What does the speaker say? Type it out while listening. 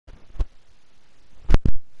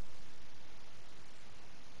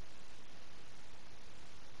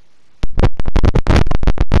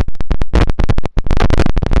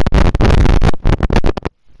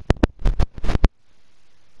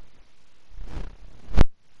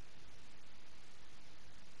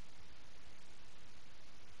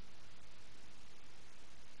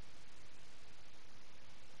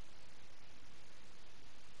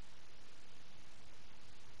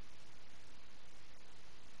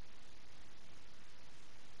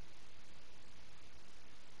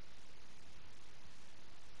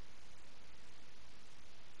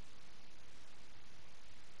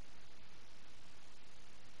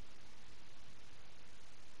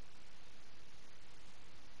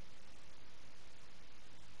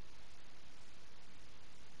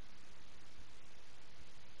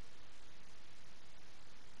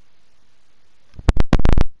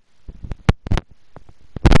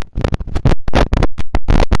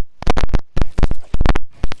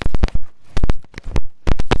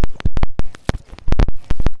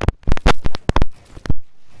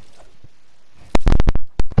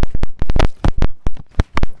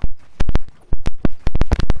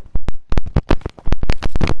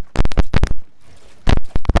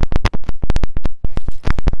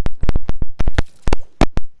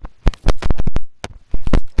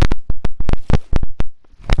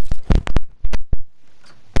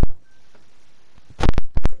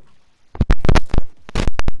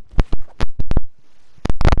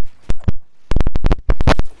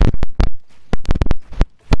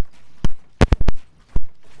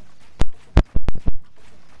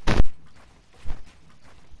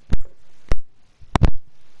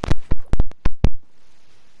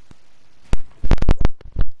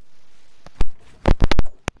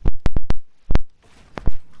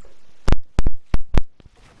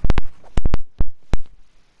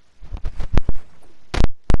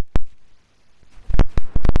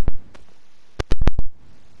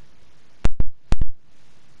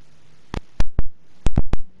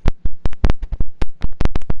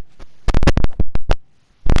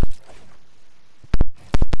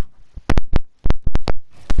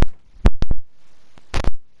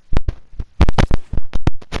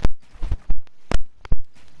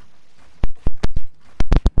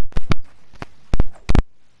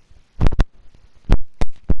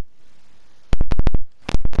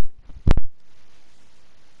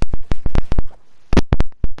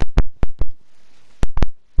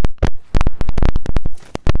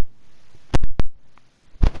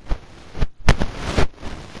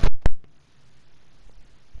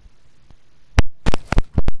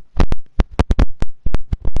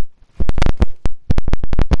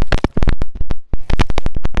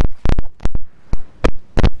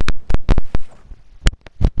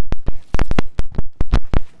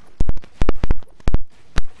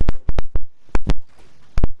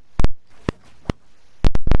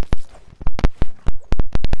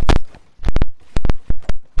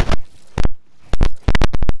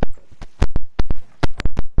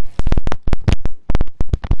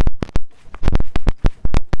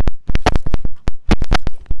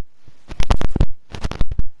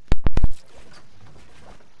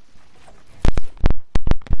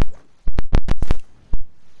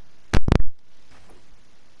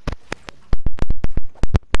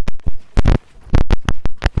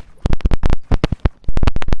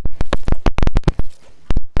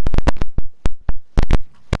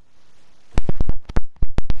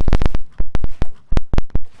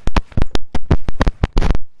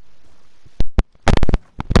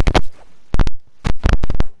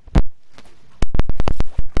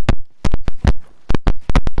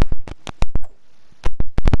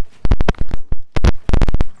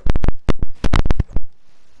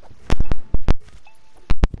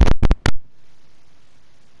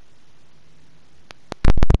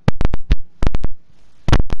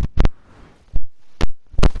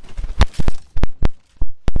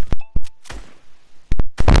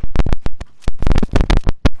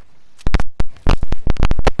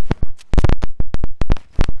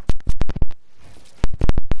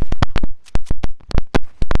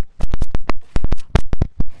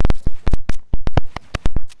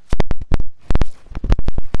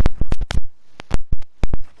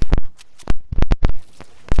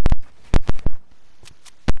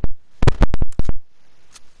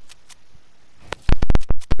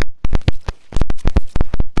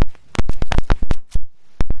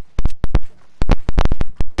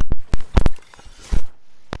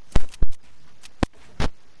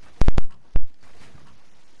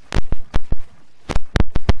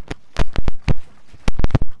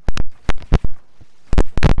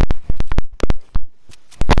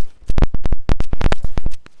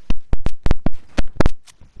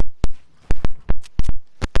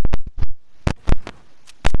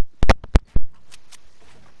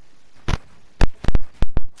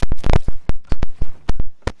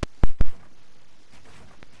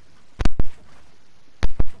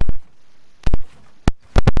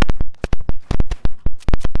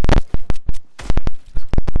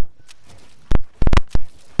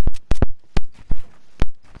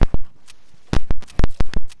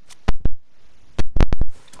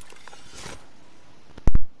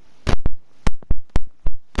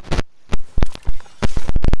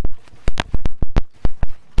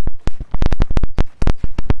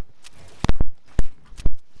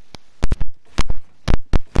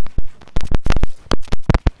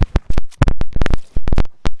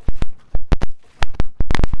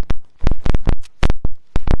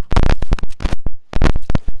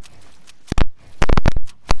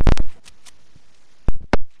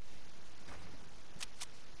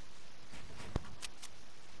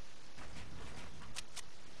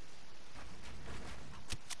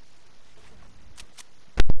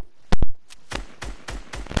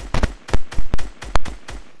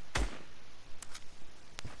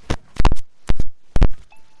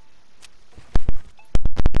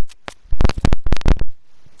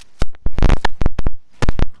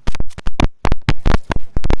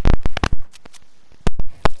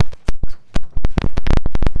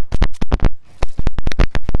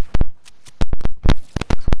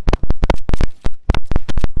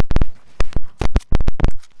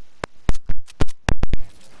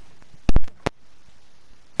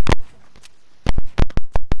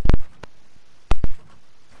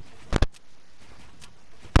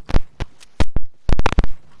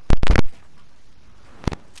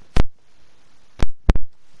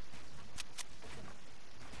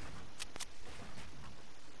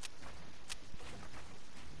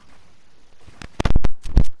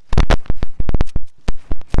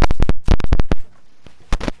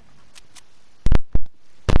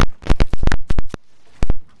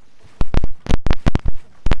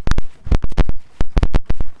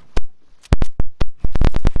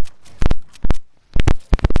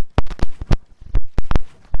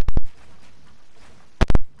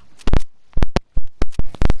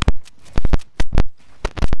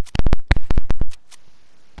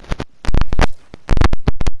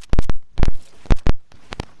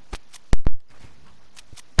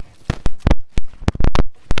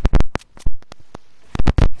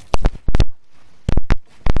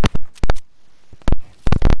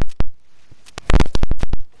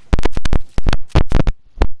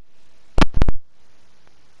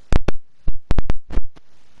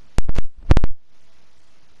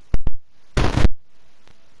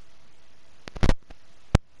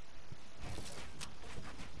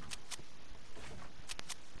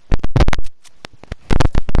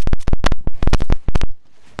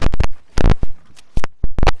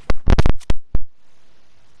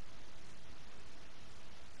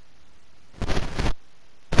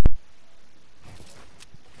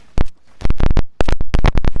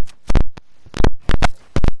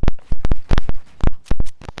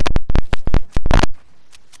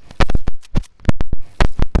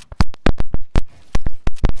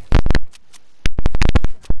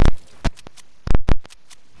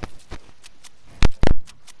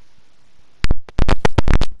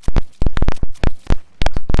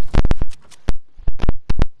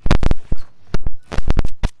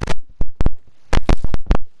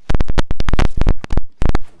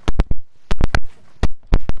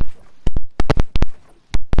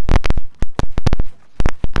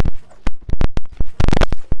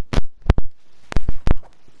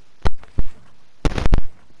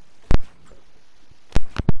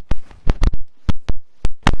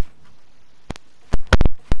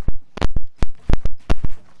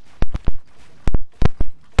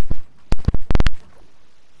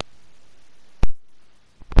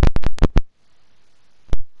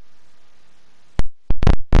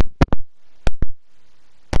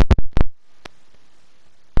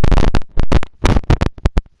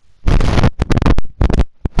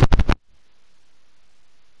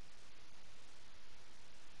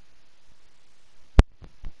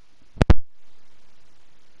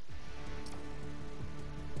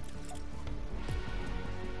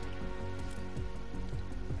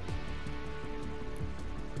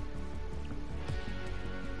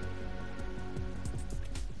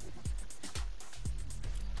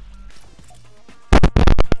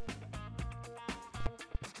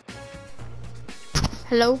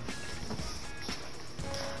Hello?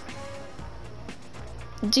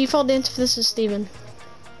 Default answer for this is Steven.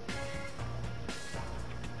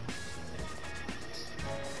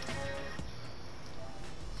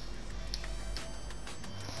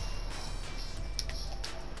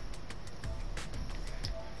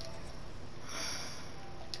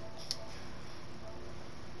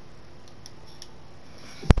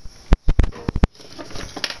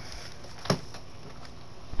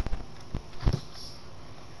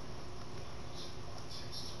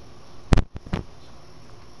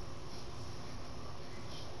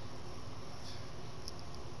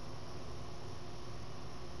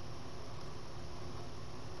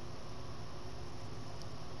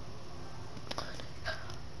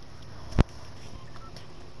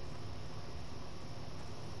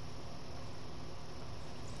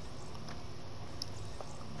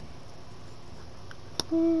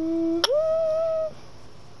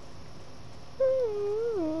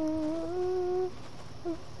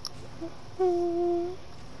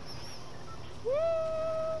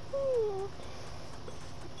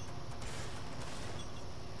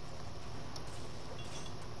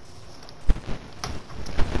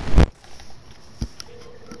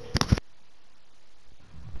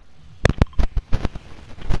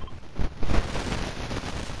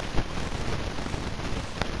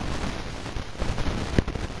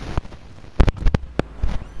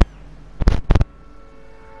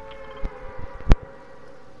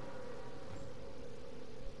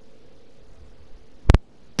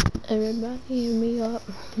 Everybody hear me up.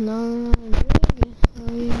 No, I'm dreaming.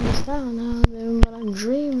 Oh, you missed out now, but I'm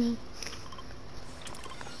dreaming.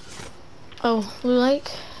 Oh, Blue Lake?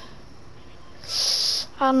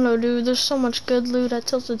 I don't know, dude. There's so much good loot at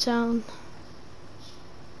Tilted Town.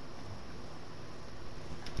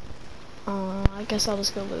 I guess I'll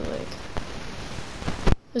just go Blue Lake.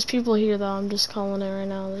 There's people here, though. I'm just calling it right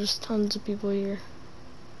now. There's tons of people here.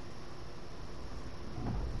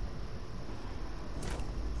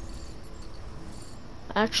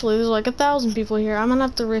 Actually, there's like 1,000 people here. I'm gonna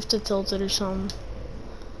have to rift to Tilted or something.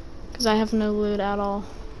 Because I have no loot at all.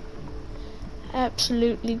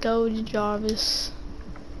 Absolutely go to Jarvis.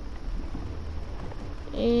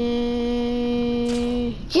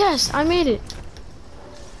 Yes, I made it.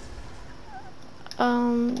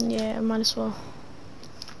 Yeah, I might as well.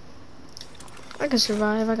 I can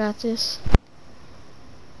survive. I got this.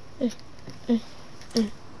 Back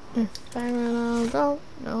when I was broke,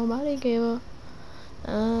 nobody gave up.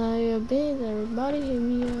 Your biz, everybody hit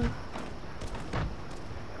me up.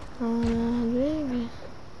 I'm dreaming.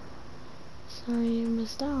 Sorry you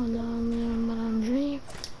missed out on me, but I'm dreaming.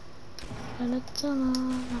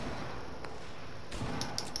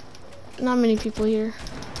 Not many people here.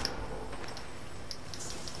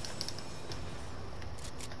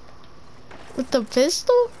 With the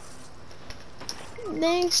pistol?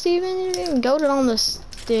 Dang, Steven, you didn't even goat it on the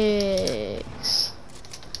sticks.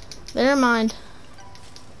 Never mind.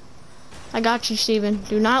 I got you, Steven.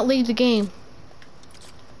 Do not leave the game.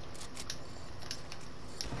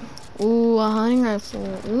 Ooh, a hunting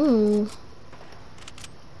rifle. Ooh.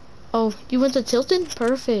 Oh, you went to Tilton?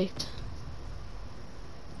 Perfect.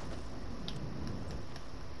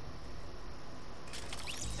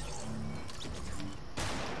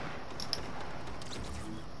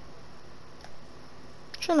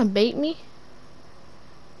 Trying to bait me?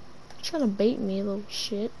 Trying to bait me, little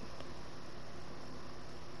shit.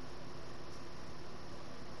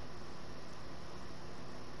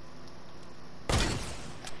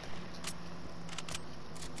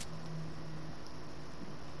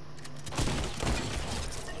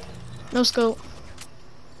 No scope.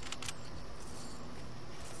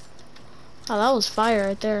 Oh, that was fire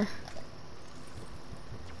right there.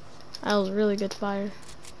 That was really good fire.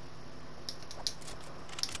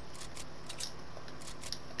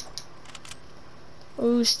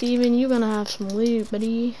 Ooh, Steven, you gonna have some loot,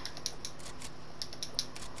 buddy.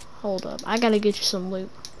 Hold up, I gotta get you some loot.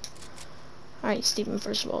 Alright, Steven,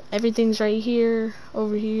 first of all, everything's right here,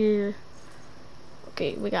 over here.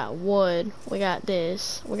 Okay, we got wood, we got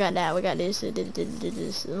this, we got that, we got this,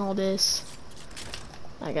 this, and all this.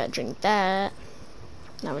 I gotta drink that.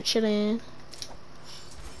 Now we're chilling.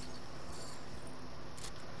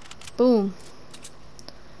 Boom.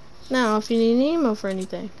 Now, if you need an ammo for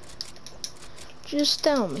anything, just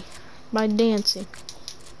tell me by dancing.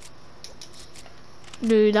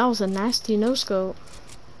 Dude, that was a nasty no-scope.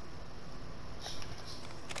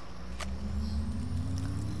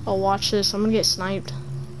 Oh, watch this. I'm gonna get sniped.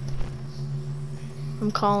 I'm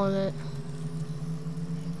calling it.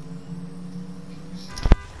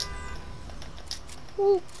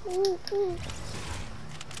 Ooh, ooh, ooh.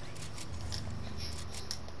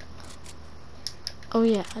 Oh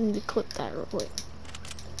yeah, I need to clip that real quick.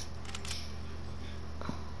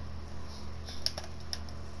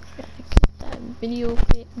 Gotta clip that video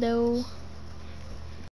clip though.